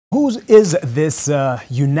Who is this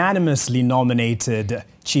unanimously nominated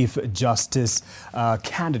Chief Justice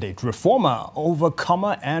candidate? Reformer,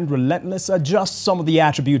 overcomer and relentless are just some of the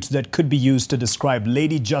attributes that could be used to describe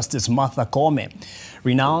Lady Justice Martha Koome.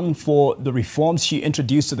 Renowned for the reforms she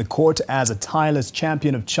introduced to the court as a tireless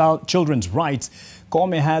champion of children's rights,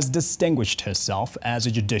 Koome has distinguished herself as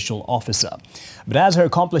a judicial officer. But as her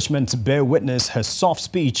accomplishments bear witness, her soft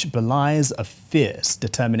speech belies a fierce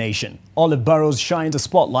determination. Olive Burrows shines a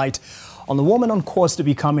spotlight on the woman on course to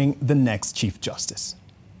becoming the next Chief Justice.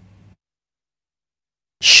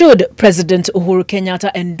 Should President Uhuru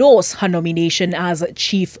Kenyatta endorse her nomination as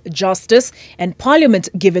Chief Justice and Parliament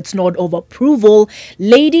give its nod of approval,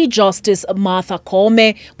 Lady Justice Martha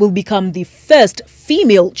Koome will become the first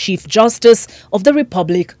female Chief Justice of the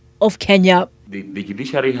Republic of Kenya. The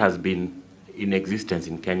judiciary has been in existence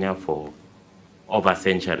in Kenya for over a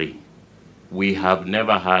century. We have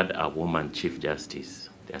never had a woman Chief Justice.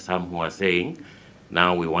 There are some who are saying,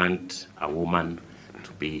 now we want a woman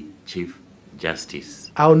to be Chief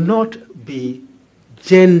Justice. I'll not be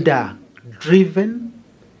gender-driven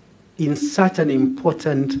in such an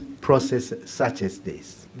important process such as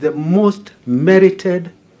this. The most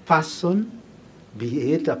merited person,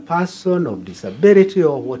 be it a person of disability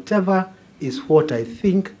or whatever, is what I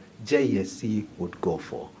think JSC would go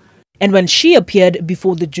for. And when she appeared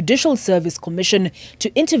before the Judicial Service Commission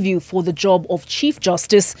to interview for the job of Chief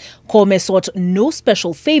Justice, Koome sought no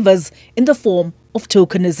special favors in the form of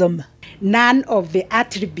tokenism. None of the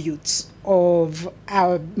attributes of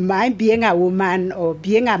my being a woman or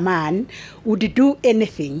being a man would do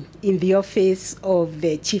anything in the office of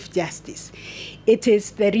the Chief Justice. It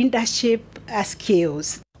is the leadership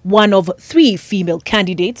skills. One of three female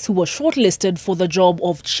candidates who were shortlisted for the job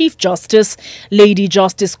of Chief Justice, Lady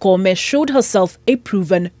Justice Koome showed herself a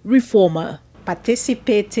proven reformer.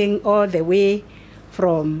 Participating all the way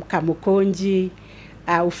from Kamukonji,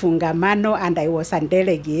 Ufungamano, and I was a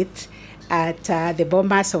delegate at the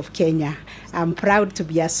Bomas of Kenya. I'm proud to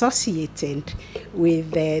be associated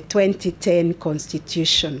with the 2010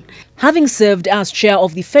 Constitution. Having served as chair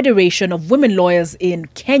of the Federation of Women Lawyers in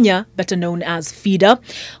Kenya, better known as FIDA,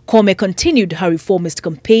 Koome continued her reformist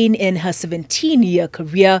campaign in her 17-year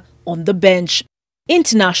career on the bench.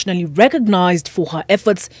 Internationally recognized for her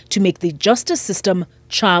efforts to make the justice system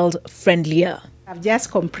child-friendlier. I've just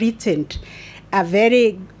completed a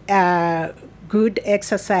very good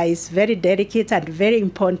exercise, very delicate and very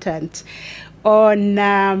important, on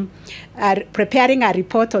preparing a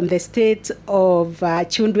report on the state of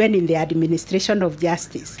children in the administration of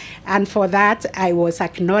justice. And for that, I was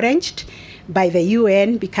acknowledged by the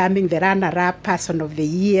UN, becoming the runner-up person of the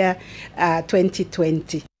year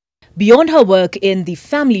 2020. Beyond her work in the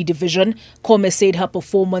family division, Koome said her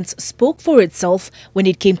performance spoke for itself when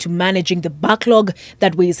it came to managing the backlog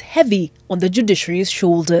that weighs heavy on the judiciary's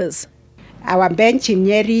shoulders. Our bench in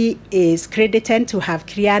Nyeri is credited to have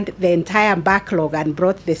cleared the entire backlog and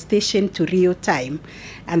brought the station to real time.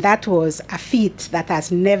 And that was a feat that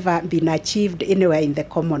has never been achieved anywhere in the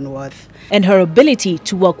Commonwealth. And her ability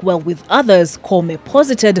to work well with others, Koome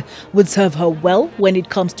posited, would serve her well when it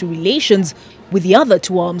comes to relations with the other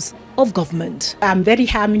two arms of government. I'm very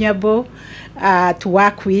amiable to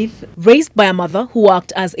work with. Raised by a mother who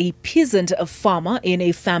worked as a peasant farmer in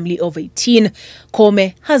a family of 18,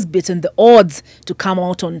 Koome has beaten the odds to come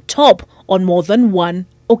out on top on more than one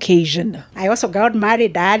occasion. I also got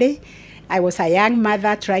married early. I was a young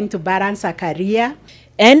mother trying to balance a career.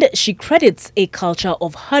 And she credits a culture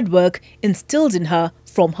of hard work instilled in her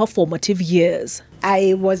from her formative years.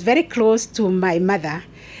 I was very close to my mother,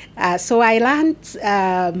 so I learned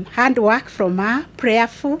handwork from her,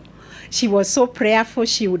 prayerful. She was so prayerful,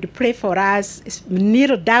 she would pray for us,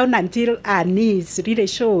 kneel down until her knees really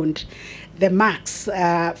showed the marks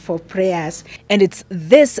for prayers. And it's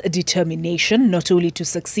this determination not only to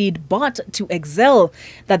succeed but to excel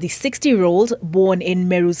that the 60-year-old born in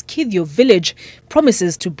Meru's Kidyo village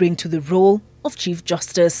promises to bring to the role of Chief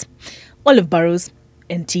Justice. Olive Burrows,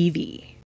 NTV.